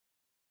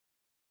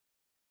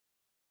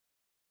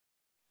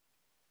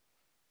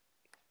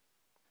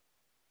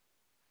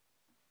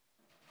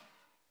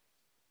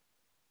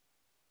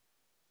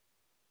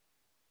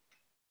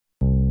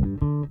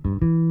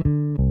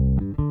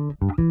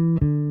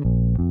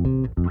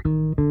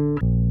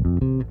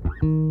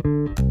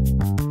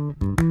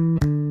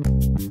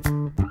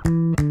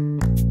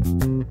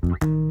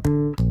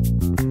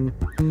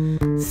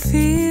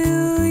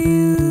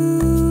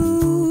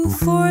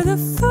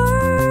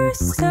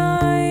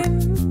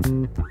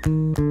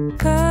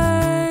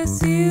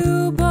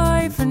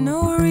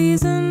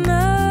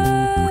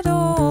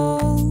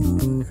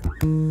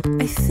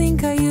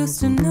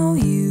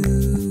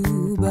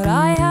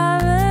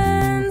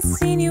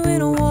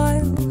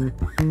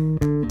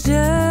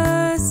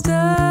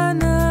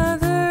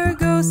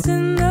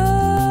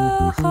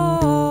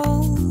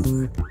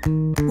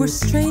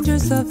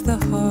of the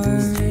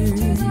heart,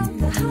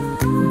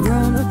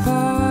 grown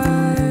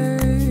apart.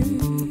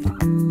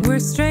 We're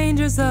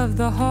strangers of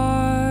the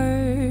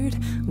heart,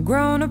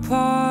 grown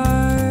apart.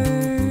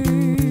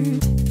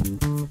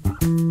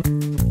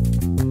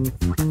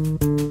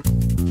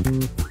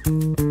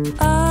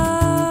 I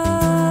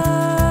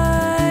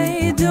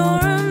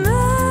don't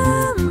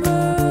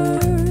remember,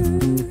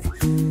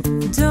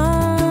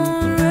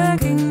 don't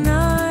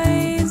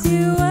recognize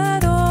you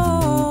at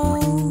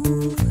all.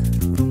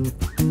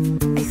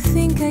 I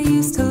think I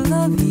used to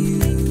love you,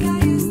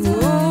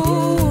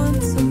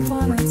 once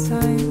upon a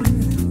time.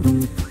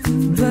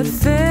 But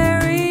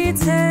fairy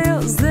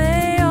tales,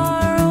 they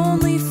are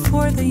only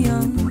for the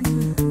young.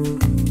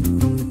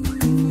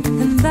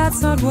 And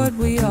that's not what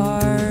we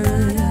are.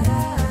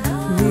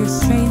 We're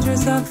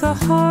strangers of the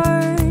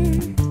heart.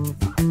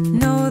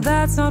 No,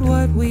 that's not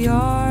what we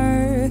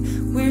are.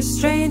 We're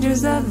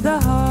strangers of the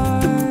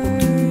heart.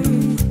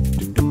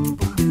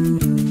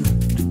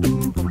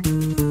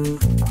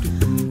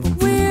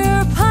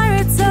 We're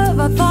pirates of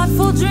our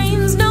thoughtful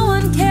dreams. No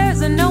one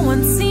cares and no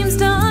one seems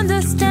to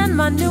understand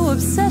my new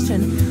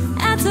obsession.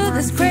 Answer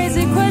this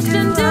crazy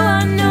question. Do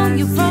I know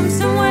you from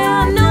somewhere?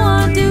 I know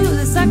I do.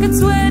 This I could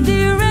swear. Do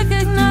you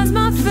recognize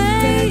my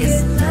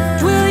face?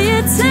 Will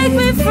you take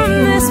me from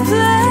this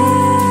place?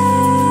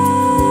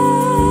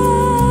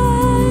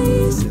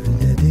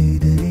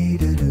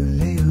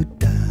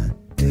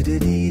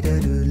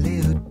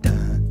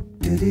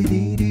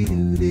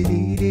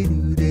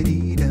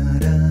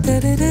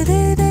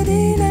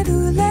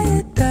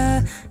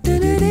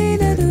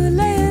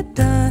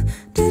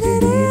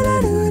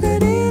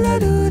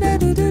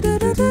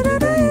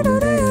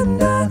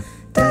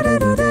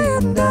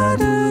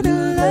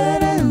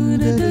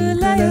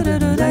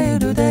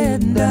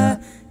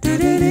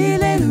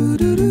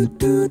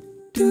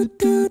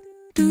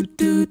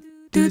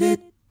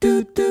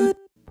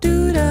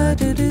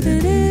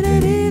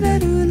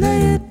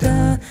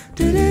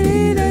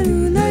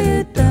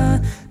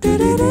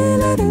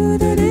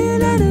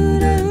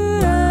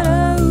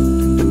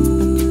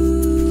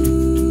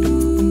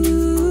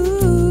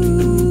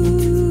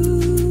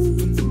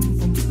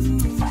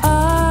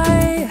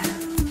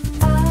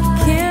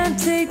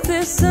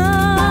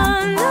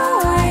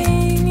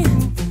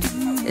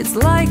 It's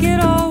like it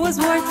always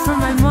worked for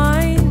my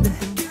mind.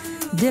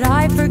 Did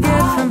I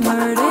forget from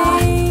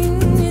hurting?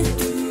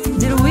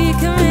 Did we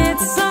commit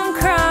some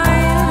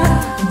crime?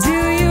 Do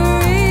you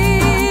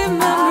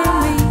remember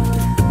me?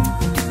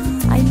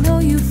 I know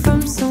you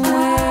from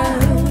somewhere.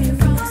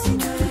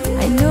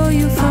 I know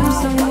you from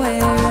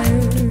somewhere.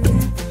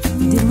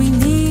 Did we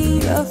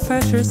need a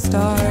fresher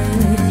start?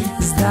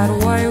 Is that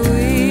why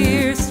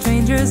we're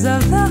strangers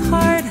of the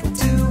heart?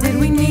 Did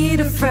we need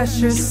a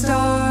fresher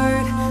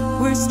start?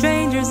 We're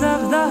strangers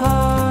of the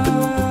heart.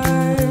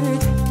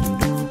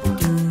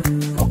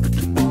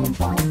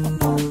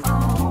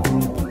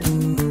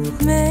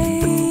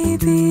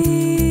 Maybe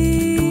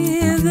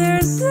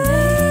there's a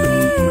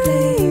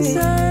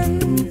reason.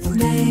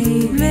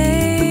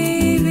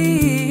 Maybe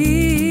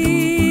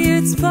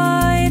it's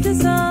by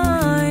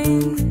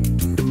design.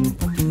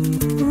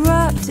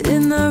 Wrapped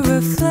in the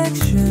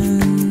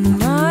reflection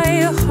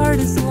my heart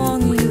is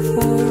longing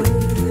for.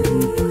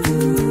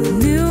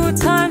 New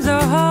times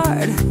are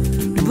hard,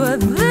 but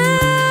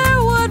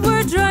they're what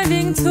we're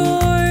driving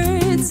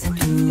towards.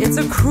 It's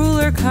a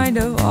crueler kind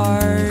of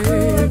art,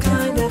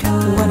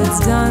 what it's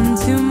done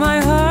to my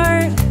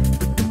heart.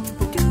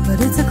 But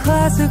it's a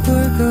classic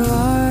work of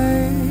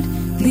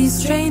art, these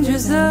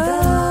strangers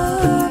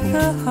of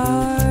the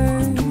heart.